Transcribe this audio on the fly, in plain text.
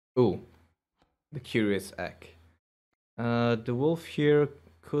Ooh, the curious egg. The wolf here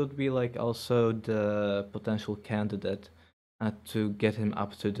could be like also the potential candidate to get him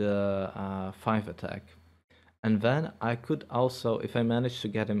up to the 5 attack. And then I could also, if I manage to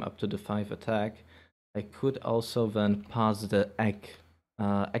get him up to the 5 attack, I could also then pass the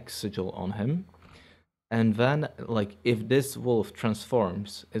egg sigil on him. And then, like, if this wolf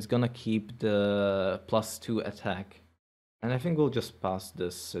transforms, it's gonna keep the +2 attack. And I think we'll just pass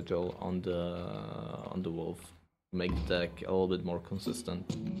this sigil on the wolf, make the deck a little bit more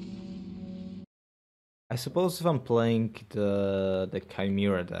consistent. I suppose if I'm playing the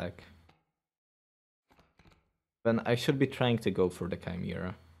Chimera deck, then I should be trying to go for the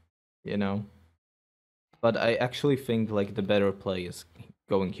Chimera, you know? But I actually think like the better play is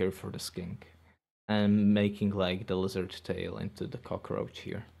going here for the skink and making like the lizard tail into the cockroach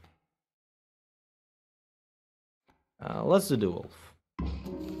here. Let's do the wolf.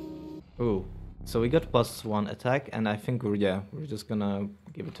 Ooh, so we got +1 attack, and I think we're just gonna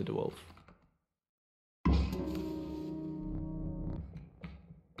give it to the wolf.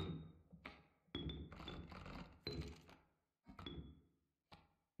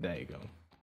 There you go.